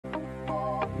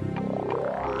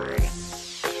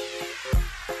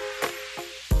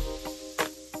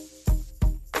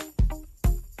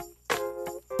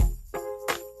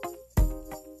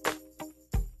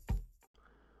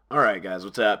Alright guys,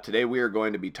 what's up? Today we are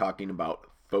going to be talking about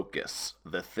focus,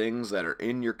 the things that are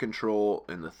in your control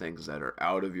and the things that are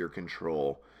out of your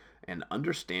control, and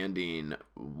understanding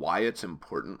why it's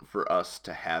important for us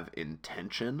to have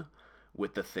intention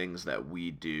with the things that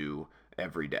we do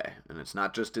every day. And it's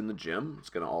not just in the gym, it's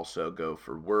going to also go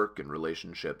for work and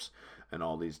relationships and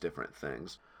all these different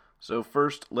things. So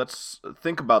first, let's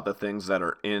think about the things that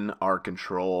are in our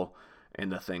control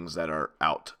and the things that are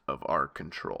out of our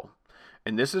control.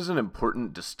 And this is an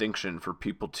important distinction for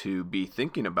people to be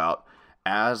thinking about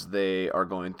as they are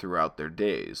going throughout their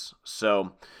days.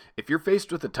 So if you're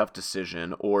faced with a tough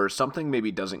decision or something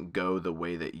maybe doesn't go the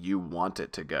way that you want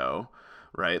it to go,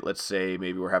 right? Let's say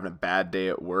maybe we're having a bad day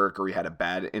at work or we had a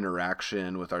bad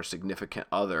interaction with our significant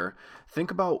other.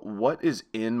 Think about what is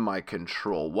in my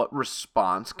control. What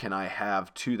response can I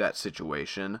have to that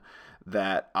situation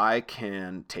that I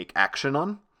can take action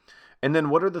on? And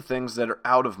then what are the things that are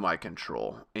out of my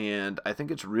control? And I think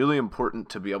it's really important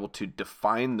to be able to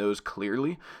define those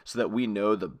clearly so that we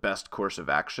know the best course of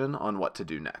action on what to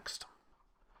do next.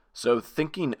 So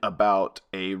thinking about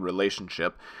a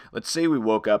relationship, let's say we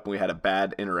woke up and we had a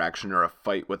bad interaction or a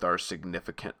fight with our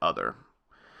significant other.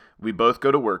 We both go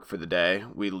to work for the day,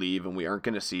 we leave, and we aren't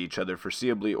going to see each other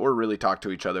foreseeably or really talk to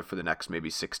each other for the next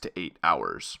maybe 6 to 8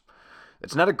 hours.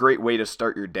 It's not a great way to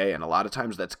start your day, and a lot of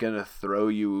times that's going to throw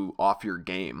you off your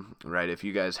game, right? If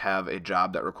you guys have a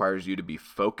job that requires you to be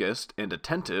focused and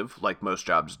attentive, like most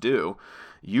jobs do,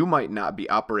 you might not be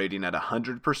operating at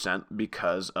 100%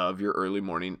 because of your early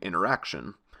morning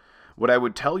interaction. What I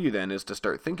would tell you then is to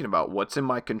start thinking about what's in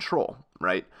my control,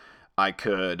 right? I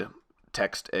could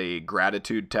text a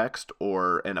gratitude text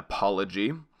or an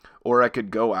apology, or I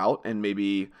could go out and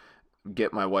maybe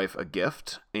get my wife a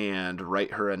gift and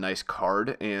write her a nice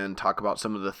card and talk about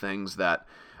some of the things that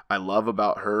I love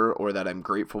about her or that I'm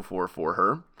grateful for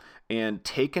her, and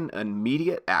take an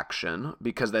immediate action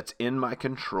because that's in my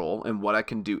control and what I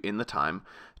can do in the time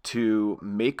to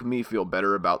make me feel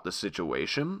better about the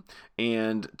situation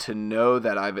and to know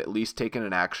that I've at least taken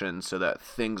an action so that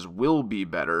things will be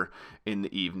better in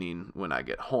the evening when I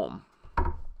get home.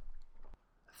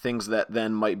 Things that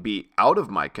then might be out of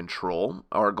my control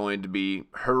are going to be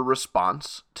her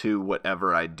response to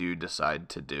whatever I do decide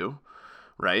to do,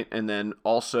 right? And then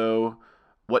also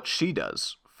what she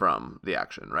does from the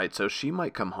action, right? So she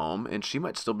might come home and she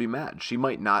might still be mad. She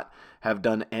might not have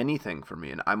done anything for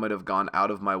me, and I might have gone out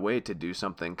of my way to do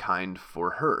something kind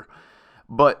for her.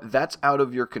 But that's out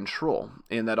of your control,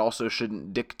 and that also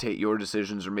shouldn't dictate your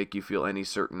decisions or make you feel any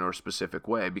certain or specific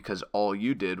way because all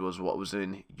you did was what was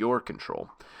in your control.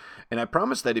 And I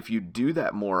promise that if you do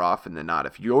that more often than not,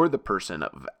 if you're the person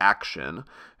of action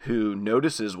who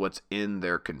notices what's in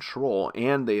their control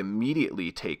and they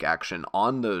immediately take action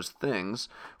on those things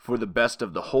for the best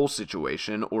of the whole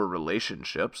situation or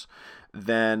relationships,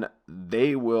 then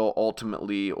they will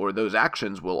ultimately, or those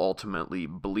actions will ultimately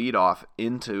bleed off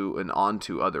into and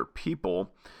onto other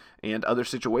people and other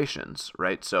situations,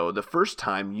 right? So the first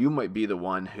time you might be the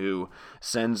one who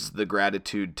sends the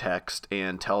gratitude text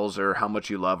and tells her how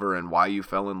much you love her and why you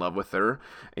fell in love with her,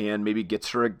 and maybe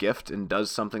gets her a gift and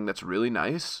does something that's really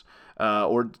nice.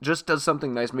 Or just does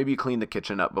something nice. Maybe you clean the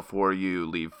kitchen up before you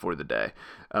leave for the day.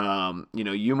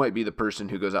 You might be the person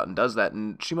who goes out and does that,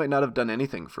 and she might not have done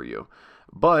anything for you.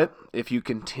 But if you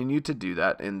continue to do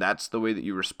that, and that's the way that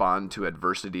you respond to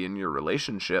adversity in your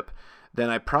relationship, then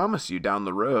I promise you down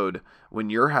the road, when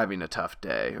you're having a tough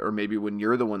day, or maybe when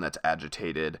you're the one that's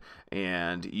agitated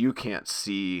and you can't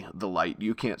see the light,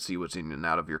 you can't see what's in and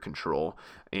out of your control,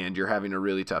 and you're having a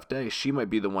really tough day, she might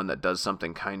be the one that does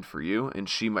something kind for you, and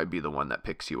she might be the one that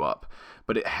picks you up.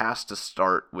 But it has to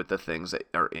start with the things that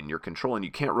are in your control, and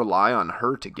you can't rely on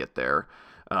her to get there.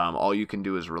 All you can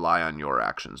do is rely on your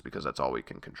actions because that's all we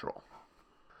can control.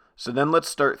 So then let's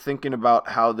start thinking about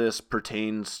how this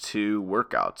pertains to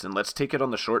workouts, and let's take it on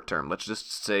the short term. Let's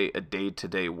just say a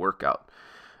day-to-day workout.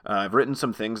 I've written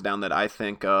some things down that I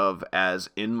think of as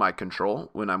in my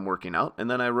control when I'm working out, and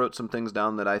then I wrote some things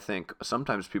down that I think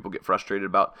sometimes people get frustrated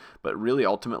about, but really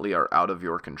ultimately are out of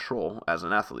your control as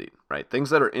an athlete, right?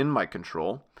 Things that are in my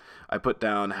control, I put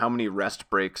down how many rest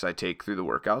breaks I take through the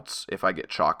workouts, if I get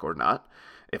chalk or not,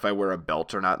 if I wear a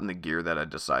belt or not in the gear that I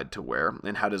decide to wear,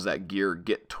 and how does that gear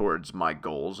get towards my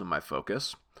goals and my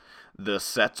focus, the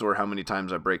sets or how many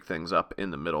times I break things up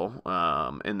in the middle,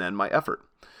 and then my effort.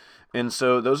 And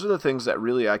so those are the things that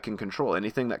really I can control.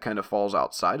 Anything that kind of falls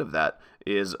outside of that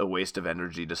is a waste of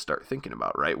energy to start thinking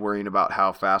about, right? Worrying about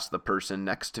how fast the person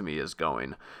next to me is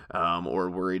going, or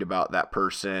worried about that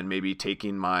person maybe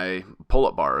taking my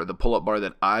pull-up bar or the pull-up bar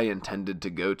that I intended to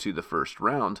go to the first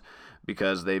round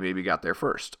because they maybe got there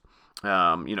first.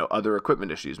 other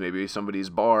equipment issues. Maybe somebody's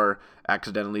bar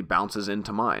accidentally bounces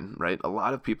into mine, right? A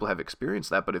lot of people have experienced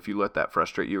that, but if you let that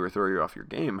frustrate you or throw you off your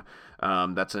game,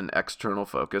 that's an external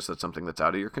focus. That's something that's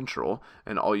out of your control,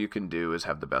 and all you can do is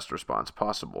have the best response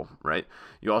possible, right?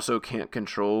 You also can't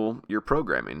control your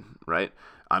programming, right?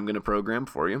 I'm going to program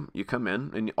for you. You come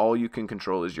in, and all you can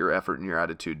control is your effort and your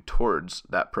attitude towards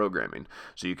that programming.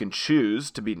 So you can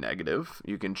choose to be negative.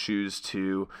 You can choose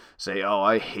to say, "Oh,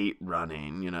 I hate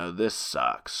running. This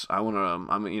sucks. I'm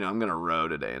going to row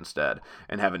today instead,"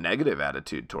 and have a negative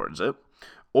attitude towards it.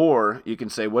 Or you can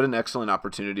say, what an excellent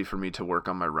opportunity for me to work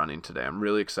on my running today. I'm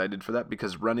really excited for that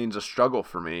because running's a struggle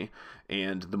for me.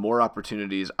 And the more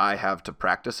opportunities I have to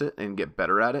practice it and get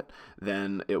better at it,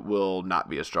 then it will not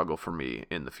be a struggle for me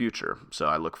in the future. So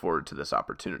I look forward to this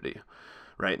opportunity,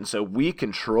 right? And so we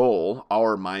control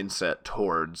our mindset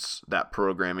towards that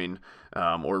programming,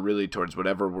 or really towards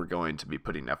whatever we're going to be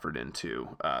putting effort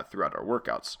into throughout our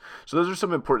workouts. So those are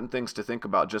some important things to think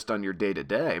about just on your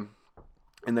day-to-day.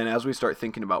 And then as we start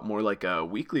thinking about more like a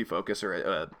weekly focus or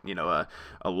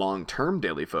a long-term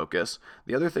daily focus,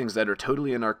 the other things that are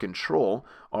totally in our control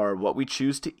are what we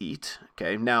choose to eat.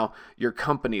 Okay. Now, your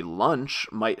company lunch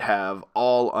might have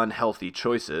all unhealthy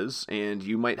choices, and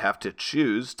you might have to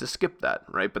choose to skip that,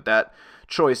 right? But that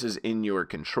choice is in your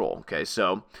control. Okay.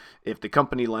 So if the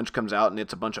company lunch comes out and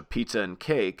it's a bunch of pizza and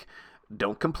cake,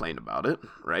 don't complain about it,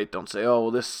 right? Don't say, "Oh,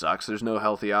 well, this sucks. There's no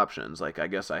healthy options. Like, I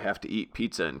guess I have to eat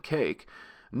pizza and cake."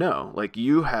 No, like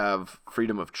you have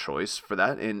freedom of choice for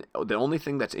that. And the only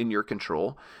thing that's in your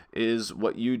control is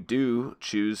what you do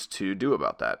choose to do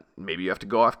about that. Maybe you have to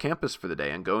go off campus for the day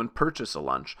and go and purchase a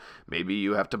lunch. Maybe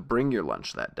you have to bring your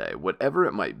lunch that day. Whatever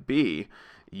it might be,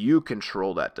 you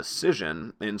control that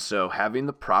decision. And so having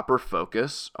the proper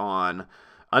focus on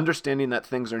understanding that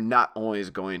things are not always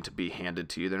going to be handed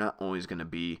to you. They're not always going to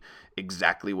be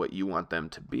exactly what you want them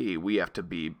to be. We have to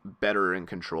be better in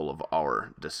control of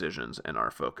our decisions and our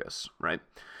focus, right?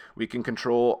 We can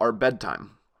control our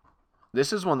bedtime.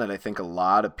 This is one that I think a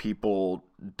lot of people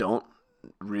don't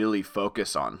really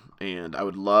focus on, and I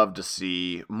would love to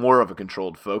see more of a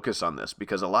controlled focus on this,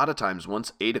 because a lot of times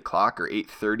once 8 o'clock or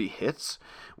 8:30 hits,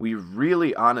 we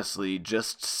really honestly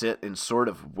just sit and sort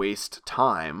of waste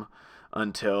time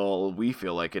until we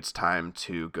feel like it's time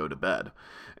to go to bed.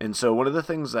 And so one of the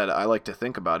things that I like to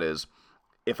think about is,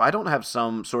 if I don't have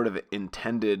some sort of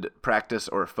intended practice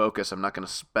or focus, I'm not going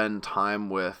to spend time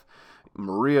with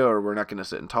Maria, or we're not going to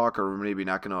sit and talk, or we're maybe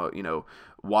not going to,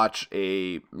 watch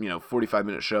a,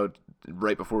 45-minute show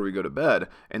right before we go to bed,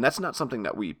 and that's not something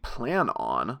that we plan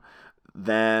on,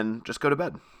 then just go to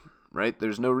bed. Right?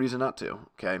 There's no reason not to.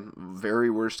 Okay. Very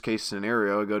worst case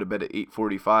scenario, I go to bed at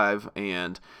 8:45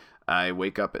 and I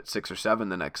wake up at 6 or 7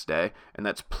 the next day, and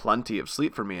that's plenty of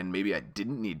sleep for me, and maybe I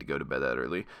didn't need to go to bed that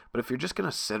early. But if you're just going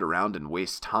to sit around and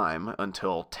waste time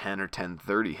until 10 or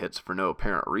 10:30 hits for no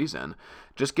apparent reason,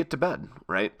 just get to bed,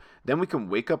 right? Then we can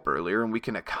wake up earlier and we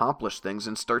can accomplish things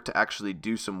and start to actually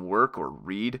do some work or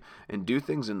read and do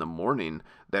things in the morning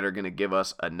that are going to give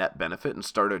us a net benefit and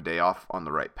start our day off on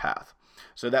the right path.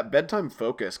 So that bedtime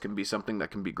focus can be something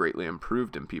that can be greatly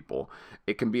improved in people.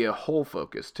 It can be a whole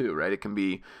focus too, right? It can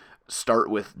be start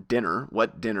with dinner.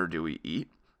 What dinner do we eat?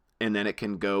 And then it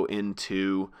can go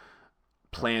into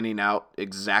planning out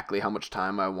exactly how much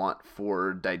time I want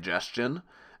for digestion,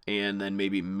 and then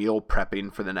maybe meal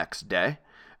prepping for the next day.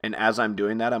 And as I'm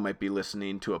doing that, I might be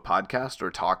listening to a podcast or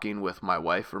talking with my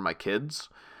wife or my kids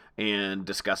and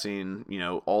discussing,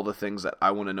 all the things that I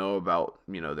want to know about,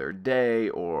 their day,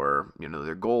 or,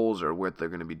 their goals, or what they're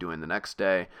going to be doing the next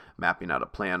day, mapping out a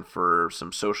plan for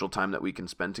some social time that we can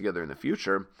spend together in the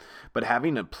future, but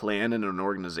having a plan and an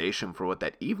organization for what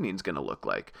that evening's going to look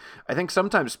like. I think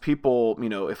sometimes people,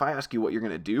 if I ask you what you're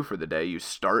going to do for the day, you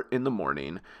start in the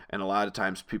morning, and a lot of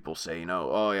times people say,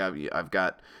 oh yeah, I've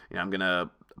got, I'm going to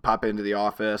pop into the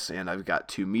office and I've got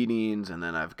 2 meetings, and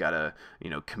then I've got to,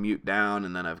 commute down,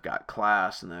 and then I've got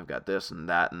class, and then I've got this and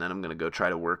that, and then I'm going to go try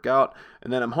to work out,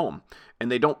 and then I'm home.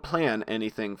 And they don't plan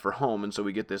anything for home. And so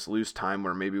we get this loose time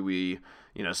where maybe we,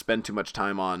 spend too much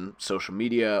time on social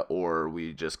media, or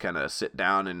we just kind of sit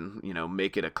down and,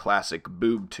 make it a classic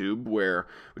boob tube where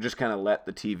we just kind of let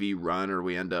the TV run, or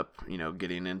we end up,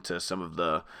 getting into some of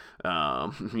the,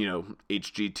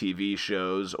 HGTV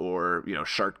shows, or,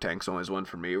 Shark Tank's always one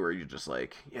for me, where you're just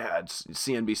like, yeah, it's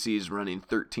CNBC's running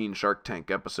 13 Shark Tank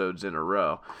episodes in a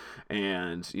row.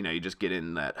 And, you just get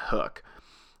in that hook.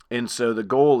 And so the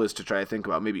goal is to try to think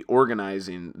about maybe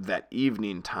organizing that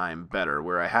evening time better,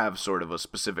 where I have sort of a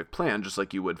specific plan, just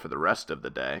like you would for the rest of the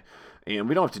day. And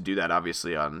we don't have to do that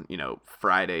obviously on,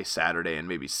 Friday, Saturday, and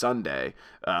maybe Sunday.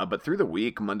 But through the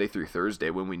week, Monday through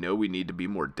Thursday, when we know we need to be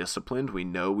more disciplined, we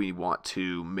know we want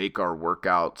to make our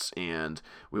workouts and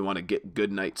we want to get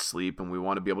good night's sleep and we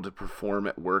want to be able to perform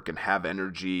at work and have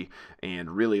energy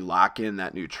and really lock in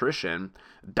that nutrition,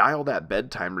 dial that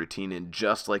bedtime routine in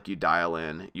just like you dial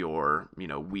in your,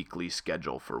 weekly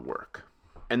schedule for work.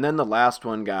 And then the last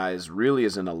one, guys, really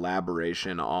is an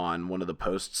elaboration on one of the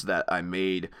posts that I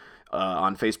made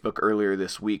on Facebook earlier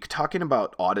this week, talking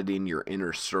about auditing your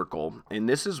inner circle. And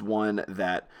this is one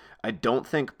that I don't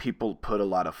think people put a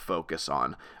lot of focus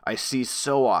on. I see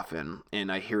so often,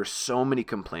 and I hear so many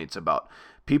complaints about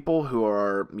people who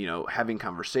are, having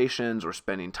conversations or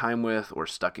spending time with or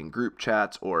stuck in group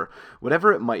chats or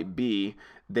whatever it might be.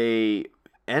 They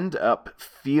end up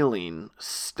feeling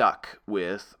stuck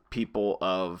with people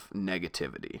of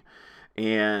negativity.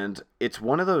 And it's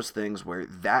one of those things where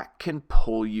that can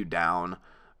pull you down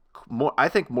I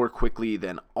think more quickly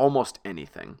than almost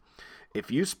anything. If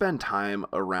you spend time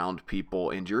around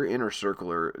people and your inner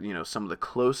circle or, some of the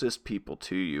closest people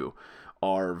to you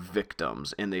are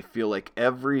victims and they feel like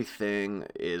everything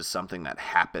is something that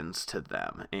happens to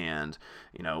them, and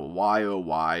why, oh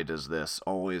why does this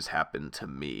always happen to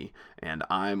me, and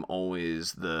I'm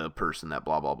always the person that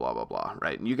blah blah blah blah blah,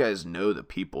 right? And you guys know the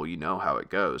people, you know how it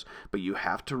goes, but you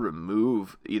have to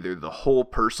remove either the whole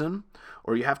person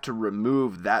or you have to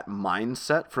remove that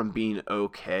mindset from being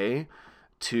okay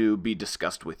to be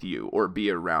discussed with you or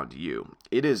be around you.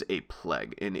 It is a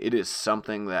plague, and it is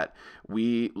something that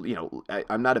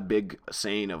I'm not a big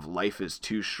saying of life is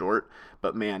too short,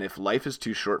 but man, if life is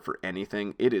too short for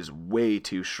anything, it is way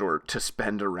too short to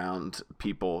spend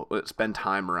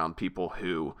time around people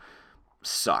who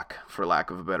suck, for lack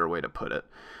of a better way to put it.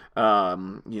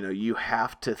 You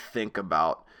have to think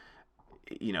about,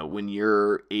 when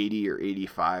you're 80 or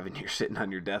 85 and you're sitting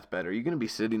on your deathbed, are you going to be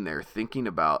sitting there thinking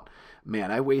about,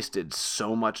 man, I wasted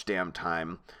so much damn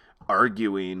time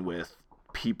arguing with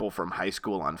people from high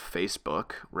school on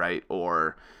Facebook, right?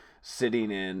 Or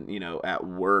sitting at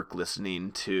work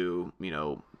listening to,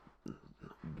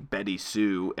 Betty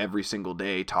Sue every single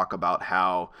day talk about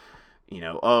how,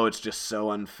 oh, it's just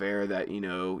so unfair that,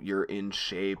 you're in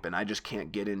shape and I just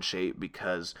can't get in shape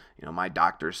because, my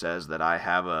doctor says that I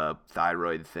have a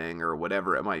thyroid thing or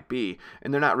whatever it might be.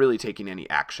 And they're not really taking any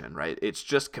action, right? It's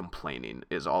just complaining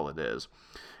is all it is.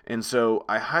 And so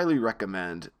I highly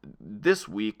recommend this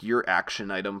week, your action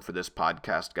item for this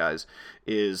podcast, guys,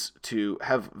 is to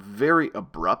have very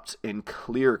abrupt and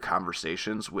clear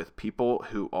conversations with people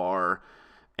who are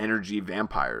energy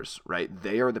vampires, right?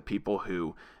 They are the people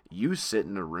who you sit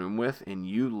in a room with and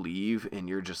you leave and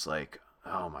you're just like,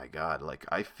 oh my God, like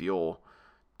I feel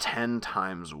 10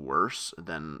 times worse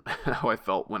than how I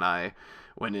felt when I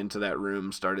went into that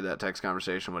room, started that text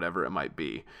conversation, whatever it might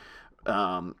be.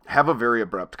 Have a very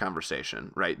abrupt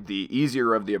conversation, right? The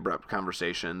easier of the abrupt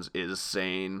conversations is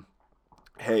saying,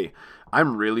 hey,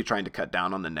 I'm really trying to cut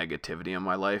down on the negativity in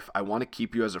my life. I want to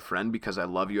keep you as a friend because I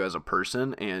love you as a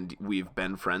person and we've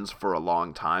been friends for a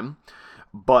long time.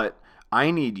 But I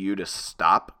need you to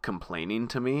stop complaining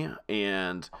to me,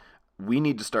 and we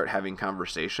need to start having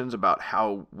conversations about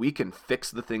how we can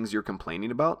fix the things you're complaining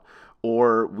about,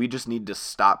 or we just need to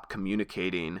stop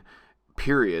communicating,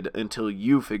 period, until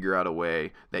you figure out a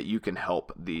way that you can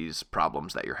help these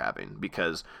problems that you're having.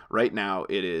 Because right now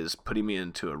it is putting me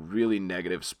into a really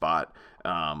negative spot.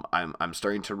 I'm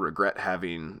starting to regret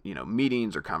having,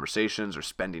 meetings or conversations or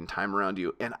spending time around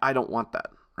you, and I don't want that.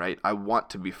 Right? I want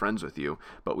to be friends with you,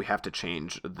 but we have to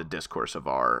change the discourse of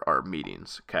our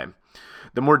meetings, okay?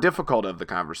 The more difficult of the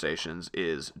conversations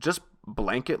is just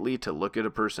blanketly to look at a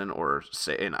person or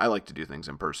say, and I like to do things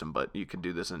in person, but you could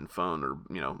do this in phone or,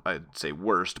 I'd say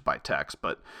worst by text,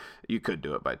 but you could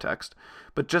do it by text.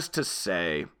 But just to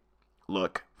say,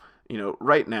 look,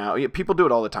 right now, people do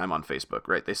it all the time on Facebook,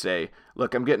 right? They say,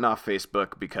 look, I'm getting off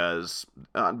Facebook because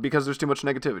there's too much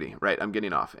negativity, right? I'm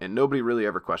getting off. And nobody really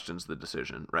ever questions the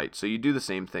decision, right? So you do the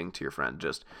same thing to your friend.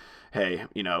 Just, hey,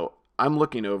 I'm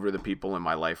looking over the people in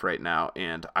my life right now,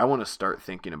 and I want to start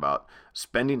thinking about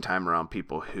spending time around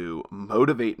people who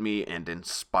motivate me and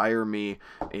inspire me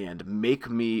and make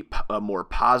me a more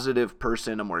positive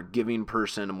person, a more giving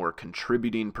person, a more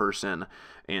contributing person,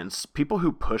 and people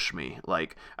who push me.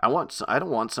 Like, I don't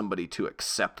want somebody to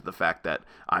accept the fact that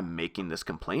I'm making this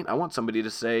complaint. I want somebody to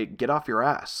say, get off your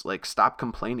ass, like stop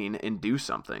complaining and do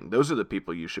something. Those are the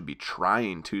people you should be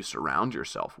trying to surround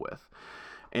yourself with.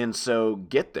 And so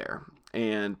get there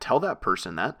and tell that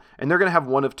person that, and they're going to have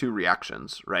one of two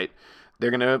reactions, right? They're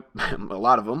going to, a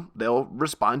lot of them, they'll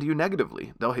respond to you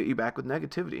negatively. They'll hit you back with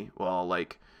negativity. Well,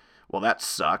 well, that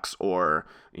sucks, or,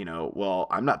 well,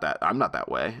 I'm not that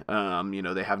way.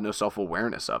 They have no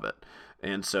self-awareness of it.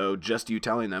 And so just you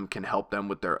telling them can help them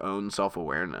with their own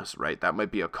self-awareness, right? That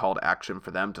might be a call to action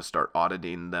for them to start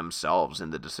auditing themselves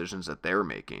and the decisions that they're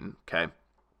making, okay?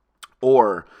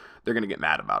 Or they're going to get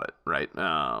mad about it, right?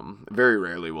 Very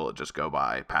rarely will it just go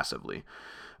by passively.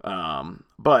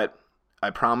 But I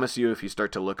promise you, if you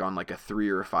start to look on like a 3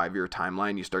 or 5 year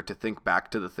timeline, you start to think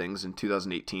back to the things in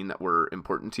 2018 that were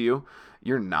important to you,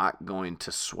 you're not going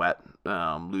to sweat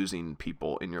losing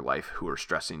people in your life who are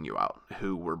stressing you out,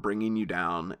 who were bringing you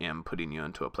down and putting you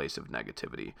into a place of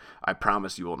negativity. I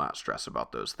promise you will not stress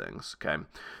about those things, okay?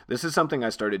 This is something I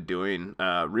started doing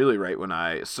really right when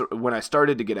I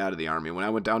started to get out of the Army. When I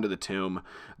went down to the tomb,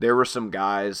 there were some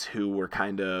guys who were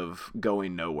kind of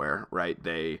going nowhere, right?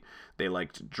 They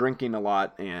liked drinking a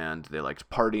lot and they liked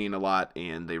partying a lot,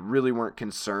 and they really weren't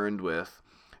concerned with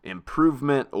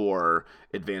improvement or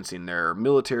advancing their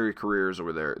military careers,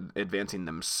 or they're advancing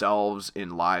themselves in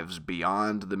lives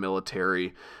beyond the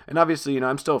military. And obviously,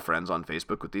 I'm still friends on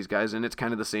Facebook with these guys, and it's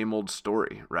kind of the same old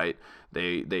story, right?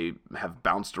 They have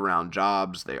bounced around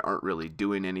jobs. They aren't really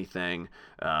doing anything.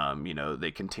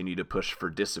 They continue to push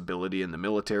for disability in the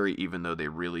military, even though they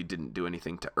really didn't do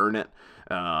anything to earn it.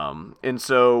 And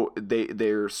so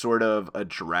they're sort of a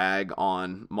drag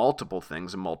on multiple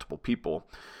things and multiple people.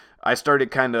 I started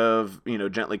kind of,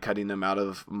 gently cutting them out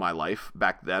of my life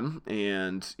back then.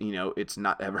 And, it's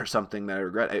not ever something that I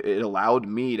regret. It allowed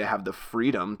me to have the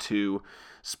freedom to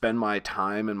spend my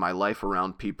time and my life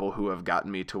around people who have gotten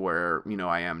me to where,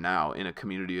 I am now, in a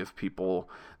community of people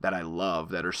that I love,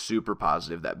 that are super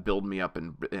positive, that build me up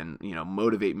and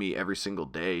motivate me every single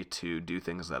day to do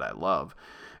things that I love.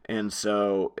 And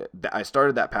so I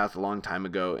started that path a long time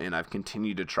ago, and I've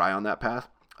continued to try on that path.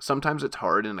 Sometimes it's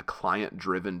hard in a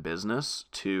client-driven business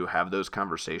to have those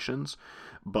conversations,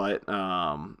 but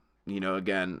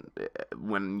again,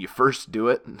 when you first do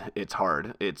it, it's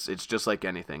hard. It's just like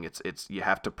anything. It's you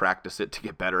have to practice it to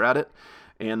get better at it.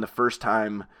 And the first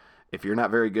time, if you're not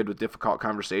very good with difficult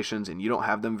conversations and you don't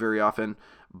have them very often,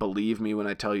 believe me when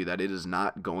I tell you that it is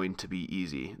not going to be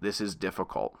easy. This is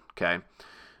difficult, okay?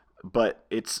 But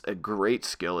it's a great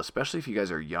skill, especially if you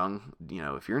guys are young.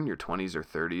 If you're in your 20s or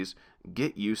 30s,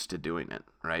 get used to doing it,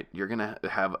 right? You're going to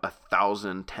have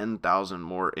 1,000, 10,000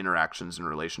 more interactions and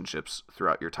relationships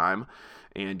throughout your time.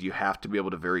 And you have to be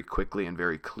able to very quickly and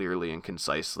very clearly and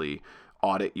concisely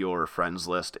audit your friends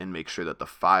list and make sure that the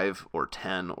 5 or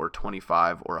 10 or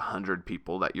 25 or 100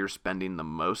 people that you're spending the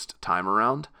most time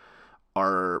around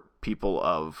are people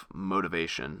of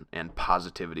motivation and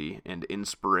positivity and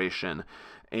inspiration,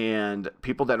 and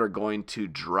people that are going to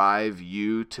drive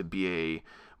you to be a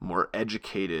more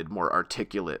educated, more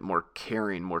articulate, more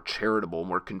caring, more charitable,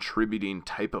 more contributing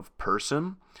type of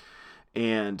person.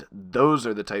 And those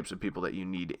are the types of people that you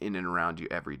need in and around you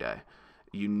every day.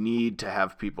 You need to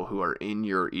have people who are in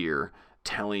your ear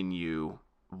telling you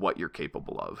what you're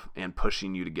capable of and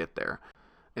pushing you to get there.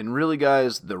 And really,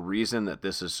 guys, the reason that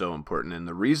this is so important, and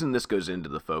the reason this goes into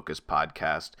the Focus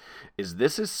podcast, is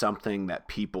this is something that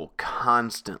people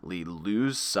constantly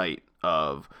lose sight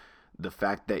of, the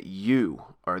fact that you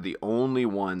are the only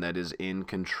one that is in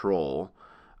control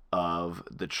of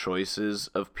the choices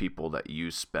of people that you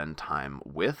spend time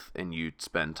with and you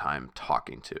spend time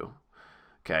talking to.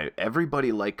 Okay,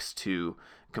 everybody likes to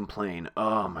complain,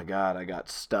 oh my God, I got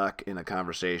stuck in a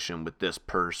conversation with this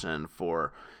person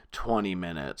for 20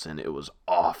 minutes and it was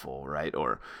awful, right?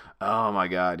 Or, oh my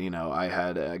God,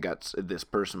 I got this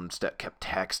person kept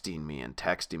texting me,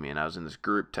 and I was in this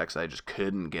group text I just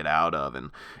couldn't get out of,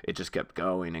 and it just kept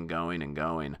going and going and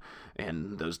going,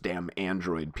 and those damn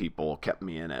Android people kept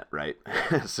me in it, right?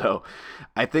 So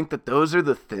I think that those are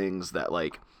the things that,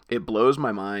 like, it blows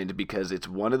my mind, because it's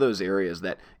one of those areas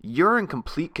that you're in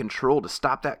complete control to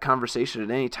stop that conversation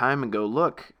at any time and go,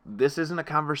 look, this isn't a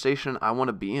conversation I want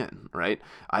to be in, right?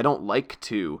 I don't like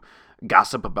to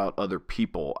gossip about other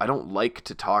people. I don't like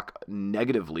to talk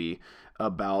negatively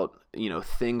about,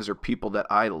 things or people that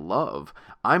I love.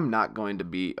 I'm not going to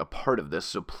be a part of this,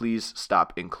 so please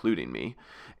stop including me.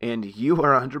 And you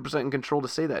are 100% in control to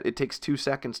say that. It takes 2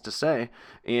 seconds to say,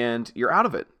 and you're out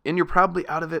of it. And you're probably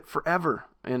out of it forever,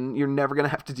 and you're never going to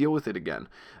have to deal with it again.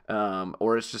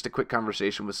 Or it's just a quick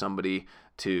conversation with somebody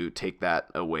to take that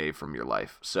away from your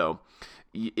life. So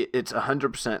it's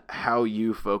 100% how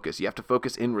you focus. You have to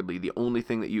focus inwardly. The only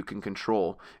thing that you can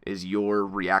control is your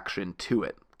reaction to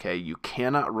it. Okay, you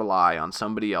cannot rely on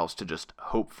somebody else to just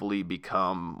hopefully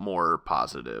become more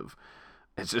positive.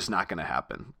 It's just not going to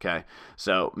happen, okay?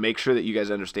 So make sure that you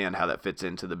guys understand how that fits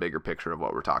into the bigger picture of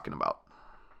what we're talking about.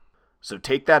 So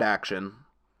take that action,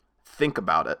 think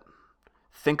about it,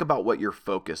 think about what your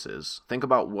focus is. Think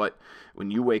about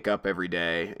when you wake up every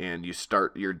day and you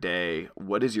start your day,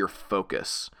 what is your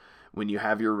focus? When you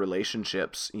have your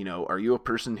relationships, are you a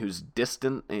person who's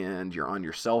distant and you're on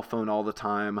your cell phone all the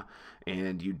time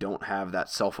and you don't have that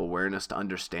self-awareness to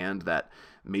understand that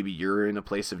maybe you're in a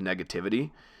place of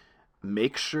negativity?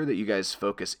 Make sure that you guys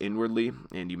focus inwardly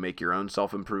and you make your own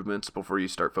self-improvements before you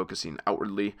start focusing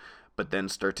outwardly, but then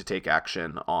start to take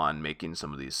action on making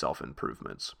some of these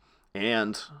self-improvements.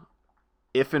 And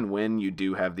if and when you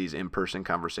do have these in-person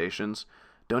conversations,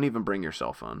 don't even bring your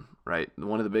cell phone, right?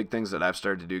 One of the big things that I've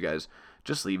started to do, guys,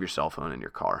 just leave your cell phone in your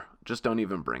car. Just don't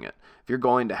even bring it. If you're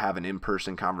going to have an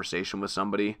in-person conversation with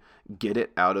somebody, get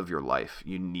it out of your life.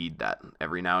 You need that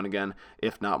every now and again,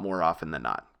 if not more often than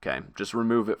not, okay? Just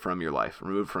remove it from your life,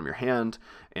 remove it from your hand,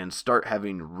 and start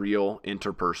having real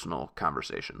interpersonal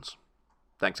conversations.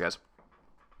 Thanks, guys.